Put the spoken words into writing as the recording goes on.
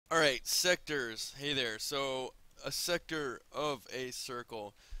Alright, sectors. Hey there. So, a sector of a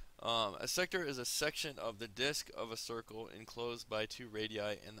circle. A sector is a section of the disk of a circle enclosed by two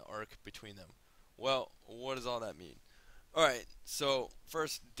radii and the arc between them. Well, what does all that mean? Alright, so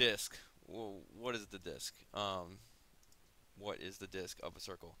first, disk. Well, what is the disk? What is the disk of a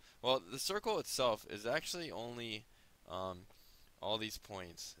circle? Well, the circle itself is actually only um, all these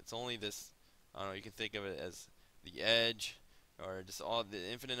points. It's only this, I don't know, you can think of it as the edge or just all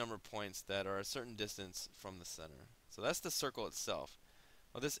the infinite number of points that are a certain distance from the center. So that's the circle itself.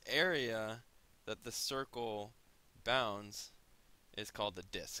 Well, this area that the circle bounds is called the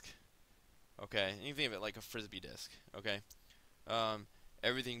disk. Okay, and you think of it like a frisbee disc. Okay, um,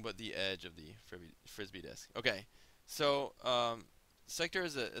 everything but the edge of the frisbee disc. Okay, so sector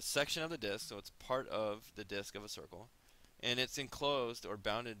is a section of the disk, so it's part of the disk of a circle, and it's enclosed or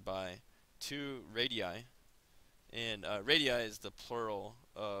bounded by two radii, and radii is the plural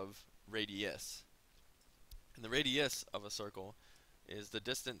of radius. And the radius of a circle is the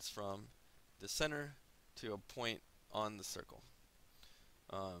distance from the center to a point on the circle.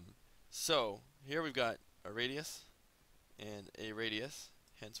 Um, so here we've got a radius and a radius,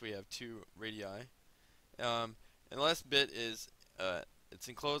 hence we have two radii. And the last bit is it's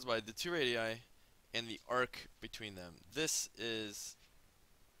enclosed by the two radii and the arc between them. This is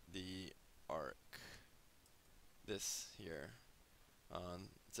the arc. This here.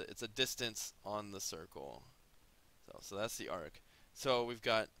 It's a distance on the circle. So that's the arc. So we've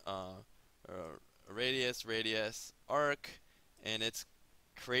got a radius, radius, arc, and it's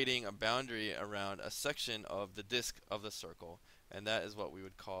creating a boundary around a section of the disk of the circle, and that is what we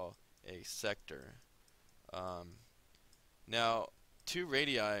would call a sector. Um, Now, two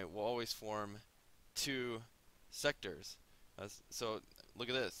radii will always form two sectors. So look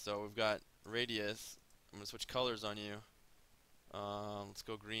at this. So we've got radius. I'm going to switch colors on you. Let's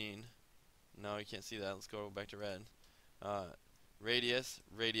go green. No, you can't see that. Let's go back to red. Uh, radius,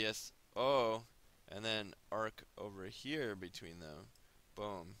 radius, oh, and then arc over here between them.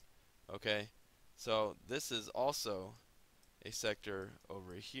 Boom. Okay. So this is also a sector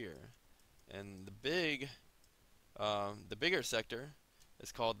over here. And the bigger sector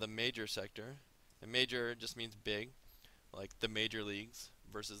is called the major sector. And major just means big, like the major leagues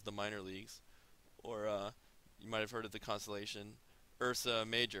versus the minor leagues. Or you might have heard of the constellation Ursa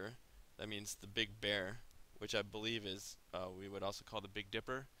Major. That means the big bear, which I believe is we would also call the Big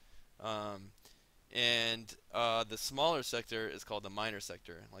Dipper. Um, and the smaller sector is called the minor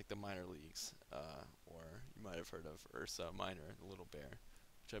sector, like the minor leagues. Or you might have heard of Ursa Minor, the little bear,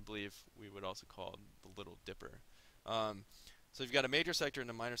 which I believe we would also call the Little Dipper. Um, so you've got a major sector and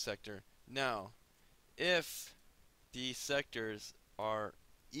a minor sector. Now, if these sectors are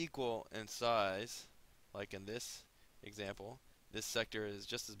equal in size, like in this example, this sector is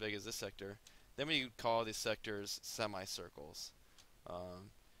just as big as this sector, then we call these sectors semicircles.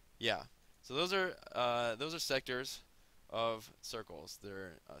 Um, yeah. So those are sectors of circles.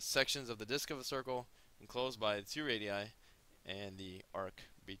 They're sections of the disk of a circle enclosed by two radii and the arc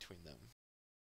between them.